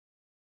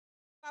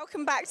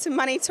Welcome back to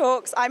Money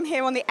Talks. I'm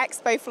here on the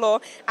expo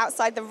floor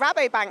outside the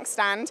Rabobank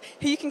stand,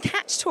 who you can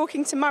catch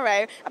talking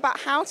tomorrow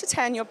about how to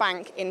turn your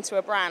bank into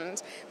a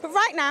brand. But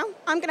right now,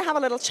 I'm going to have a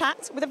little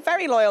chat with a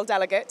very loyal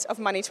delegate of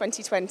Money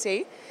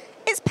 2020.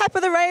 It's Pepper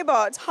the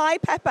Robot. Hi,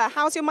 Pepper.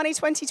 How's your Money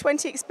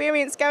 2020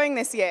 experience going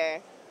this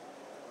year?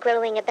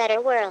 Growing a better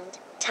world,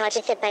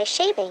 targeted by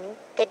shaping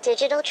the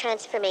digital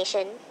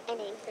transformation and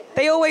aim for...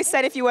 They always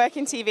said if you work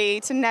in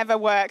TV to never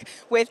work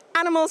with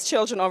animals,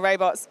 children or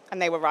robots,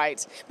 and they were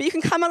right. But you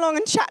can come along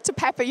and chat to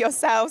Pepper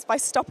yourselves by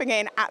stopping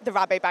in at the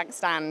Rabobank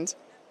stand.